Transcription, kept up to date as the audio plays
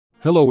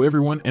Hello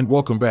everyone and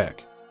welcome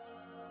back.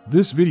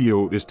 This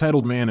video is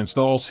titled Man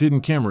Installs Hidden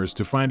Cameras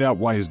to Find Out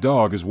Why His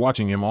Dog is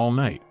Watching Him All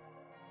Night.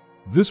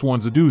 This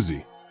one's a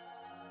doozy.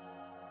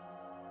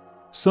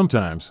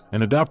 Sometimes,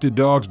 an adopted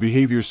dog's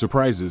behavior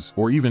surprises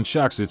or even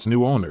shocks its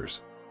new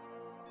owners.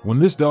 When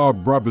this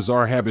dog brought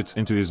bizarre habits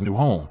into his new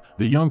home,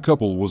 the young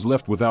couple was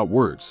left without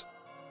words.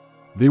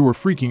 They were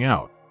freaking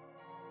out.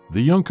 The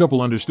young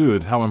couple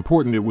understood how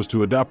important it was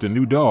to adopt a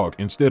new dog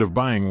instead of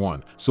buying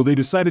one, so they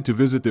decided to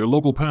visit their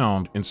local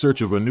pound in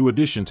search of a new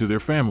addition to their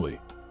family.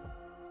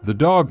 The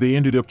dog they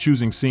ended up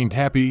choosing seemed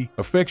happy,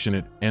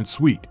 affectionate, and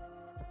sweet.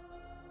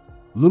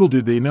 Little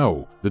did they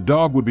know, the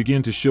dog would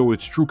begin to show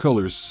its true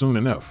colors soon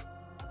enough.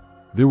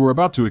 They were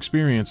about to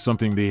experience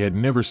something they had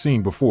never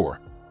seen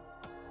before.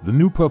 The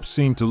new pup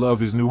seemed to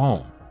love his new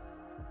home.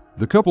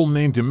 The couple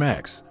named him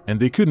Max, and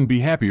they couldn't be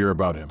happier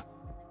about him.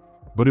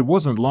 But it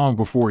wasn't long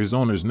before his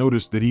owners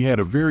noticed that he had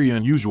a very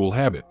unusual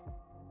habit.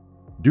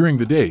 During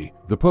the day,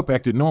 the pup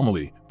acted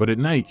normally, but at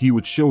night he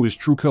would show his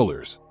true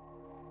colors.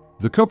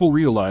 The couple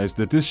realized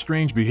that this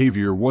strange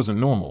behavior wasn't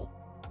normal.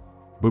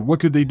 But what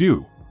could they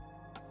do?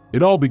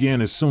 It all began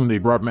as soon as they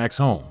brought Max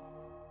home.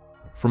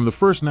 From the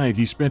first night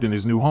he spent in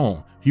his new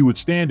home, he would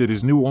stand at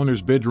his new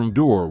owner's bedroom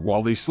door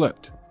while they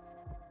slept.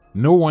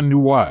 No one knew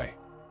why.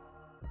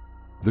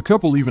 The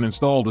couple even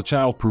installed a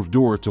child-proof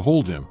door to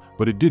hold him,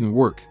 but it didn't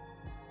work.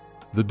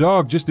 The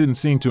dog just didn't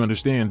seem to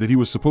understand that he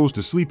was supposed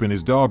to sleep in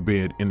his dog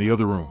bed in the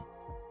other room.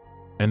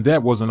 And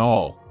that wasn't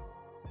all.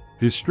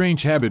 His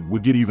strange habit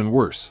would get even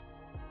worse.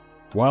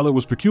 While it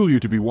was peculiar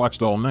to be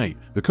watched all night,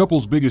 the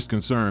couple's biggest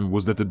concern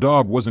was that the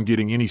dog wasn't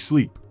getting any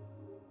sleep.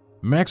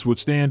 Max would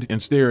stand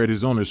and stare at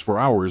his owners for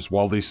hours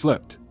while they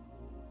slept.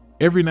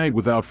 Every night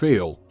without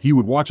fail, he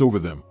would watch over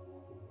them.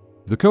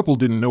 The couple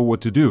didn't know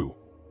what to do.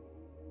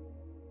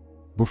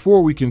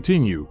 Before we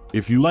continue,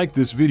 if you like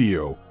this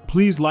video,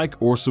 please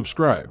like or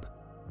subscribe.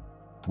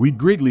 We'd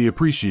greatly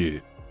appreciate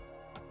it.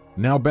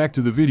 Now back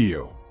to the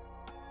video.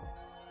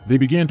 They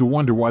began to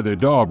wonder why their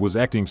dog was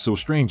acting so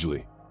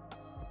strangely.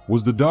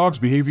 Was the dog's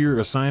behavior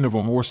a sign of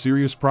a more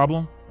serious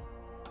problem?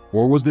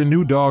 Or was their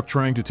new dog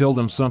trying to tell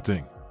them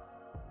something?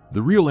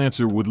 The real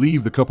answer would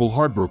leave the couple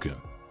heartbroken.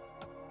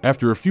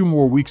 After a few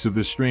more weeks of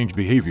this strange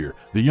behavior,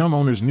 the young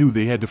owners knew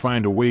they had to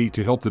find a way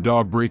to help the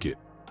dog break it.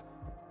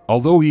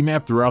 Although he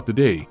napped throughout the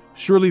day,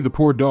 surely the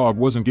poor dog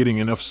wasn't getting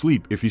enough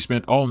sleep if he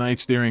spent all night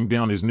staring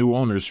down his new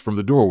owners from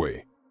the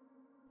doorway.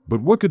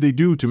 But what could they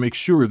do to make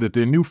sure that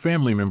their new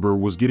family member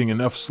was getting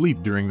enough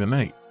sleep during the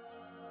night?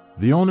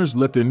 The owners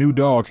let their new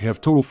dog have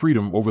total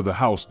freedom over the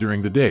house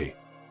during the day.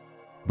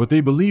 But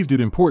they believed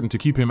it important to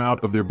keep him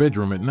out of their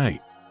bedroom at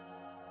night.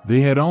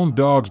 They had owned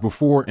dogs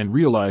before and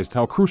realized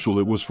how crucial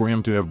it was for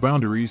him to have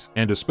boundaries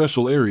and a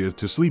special area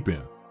to sleep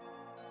in.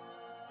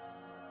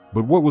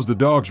 But what was the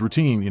dog's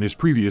routine in his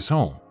previous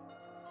home?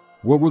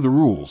 What were the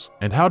rules,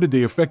 and how did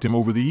they affect him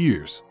over the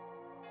years?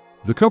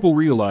 The couple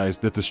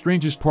realized that the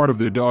strangest part of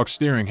their dog's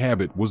staring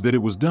habit was that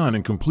it was done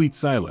in complete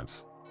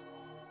silence.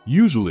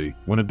 Usually,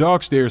 when a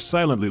dog stares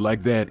silently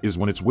like that is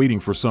when it's waiting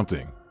for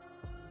something.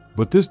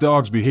 But this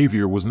dog's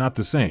behavior was not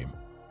the same.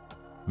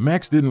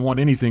 Max didn't want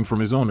anything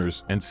from his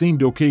owners and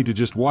seemed okay to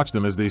just watch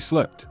them as they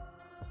slept.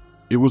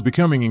 It was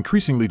becoming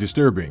increasingly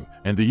disturbing,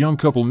 and the young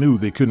couple knew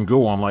they couldn't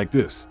go on like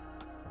this.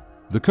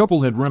 The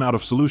couple had run out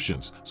of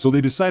solutions, so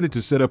they decided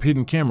to set up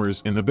hidden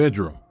cameras in the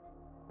bedroom.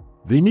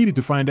 They needed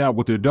to find out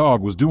what their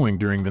dog was doing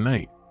during the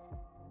night.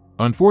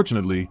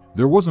 Unfortunately,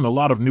 there wasn't a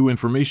lot of new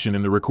information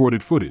in the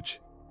recorded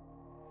footage.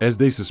 As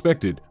they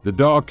suspected, the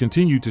dog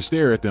continued to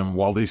stare at them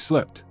while they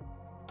slept.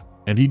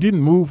 And he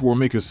didn't move or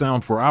make a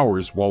sound for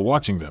hours while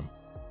watching them.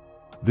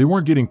 They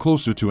weren't getting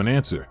closer to an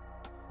answer.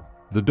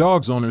 The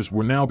dog's owners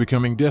were now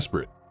becoming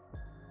desperate.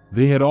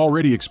 They had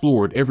already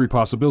explored every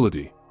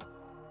possibility.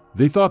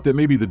 They thought that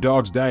maybe the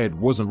dog's diet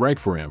wasn't right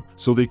for him,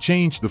 so they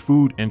changed the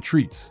food and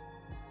treats.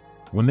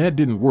 When that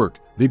didn't work,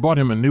 they bought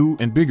him a new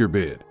and bigger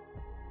bed.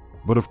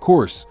 But of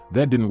course,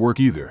 that didn't work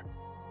either.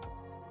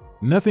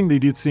 Nothing they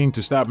did seemed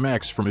to stop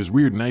Max from his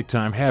weird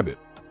nighttime habit.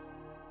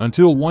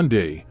 Until one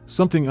day,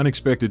 something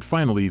unexpected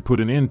finally put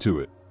an end to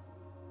it.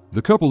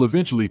 The couple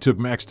eventually took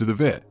Max to the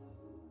vet.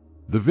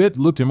 The vet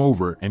looked him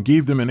over and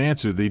gave them an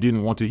answer they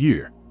didn't want to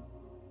hear.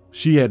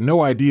 She had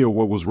no idea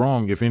what was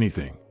wrong, if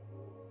anything.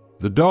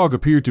 The dog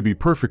appeared to be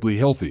perfectly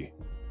healthy.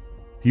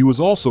 He was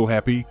also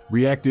happy,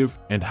 reactive,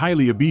 and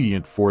highly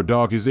obedient for a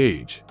dog his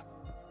age.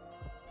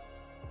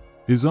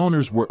 His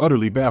owners were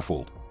utterly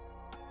baffled.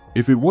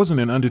 If it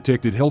wasn't an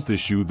undetected health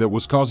issue that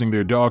was causing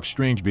their dog's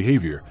strange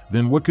behavior,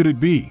 then what could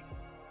it be?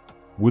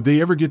 Would they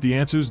ever get the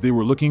answers they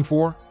were looking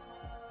for?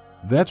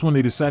 That's when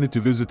they decided to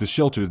visit the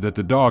shelter that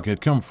the dog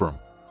had come from.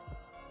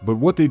 But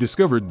what they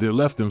discovered there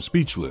left them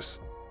speechless.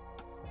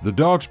 The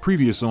dog's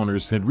previous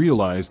owners had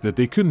realized that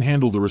they couldn't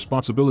handle the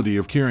responsibility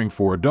of caring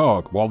for a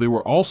dog while they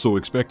were also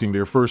expecting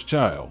their first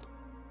child.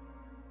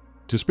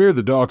 To spare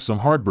the dog some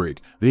heartbreak,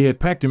 they had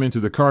packed him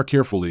into the car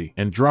carefully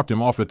and dropped him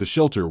off at the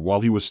shelter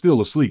while he was still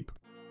asleep.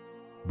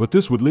 But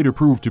this would later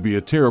prove to be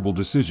a terrible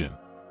decision.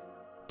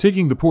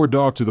 Taking the poor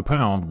dog to the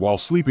pound while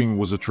sleeping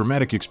was a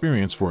traumatic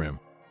experience for him.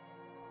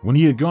 When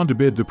he had gone to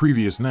bed the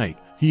previous night,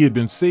 he had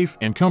been safe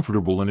and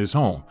comfortable in his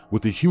home,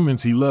 with the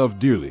humans he loved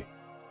dearly.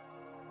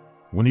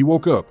 When he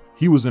woke up,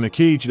 he was in a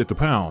cage at the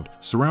pound,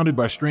 surrounded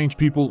by strange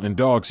people and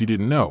dogs he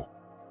didn't know.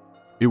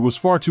 It was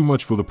far too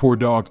much for the poor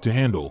dog to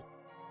handle.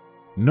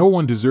 No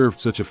one deserved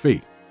such a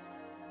fate.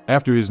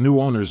 After his new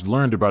owners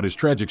learned about his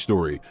tragic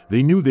story,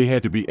 they knew they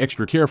had to be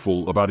extra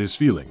careful about his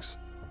feelings.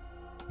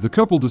 The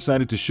couple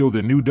decided to show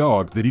their new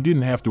dog that he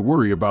didn't have to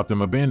worry about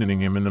them abandoning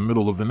him in the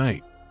middle of the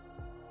night.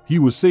 He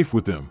was safe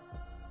with them.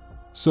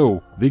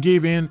 So, they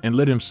gave in and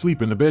let him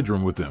sleep in the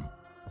bedroom with them.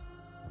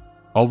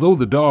 Although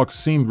the dog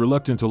seemed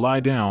reluctant to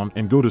lie down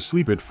and go to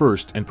sleep at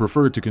first and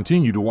preferred to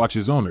continue to watch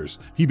his owners,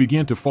 he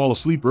began to fall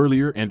asleep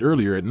earlier and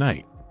earlier at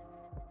night.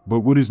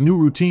 But would his new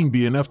routine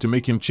be enough to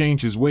make him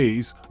change his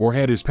ways, or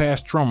had his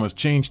past traumas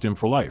changed him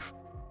for life?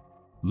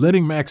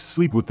 Letting Max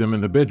sleep with them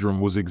in the bedroom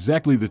was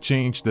exactly the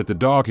change that the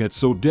dog had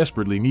so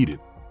desperately needed.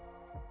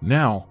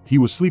 Now, he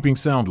was sleeping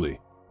soundly.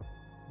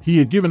 He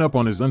had given up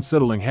on his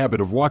unsettling habit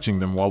of watching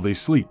them while they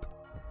sleep.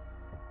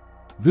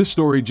 This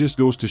story just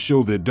goes to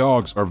show that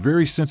dogs are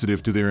very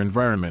sensitive to their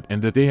environment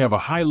and that they have a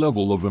high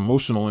level of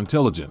emotional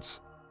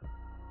intelligence.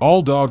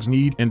 All dogs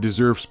need and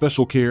deserve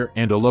special care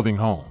and a loving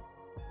home.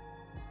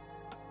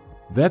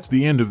 That's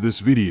the end of this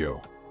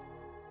video.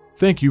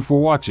 Thank you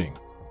for watching.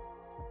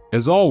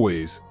 As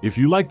always, if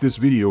you like this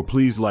video,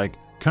 please like,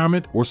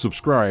 comment, or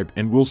subscribe,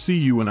 and we'll see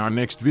you in our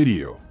next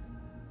video.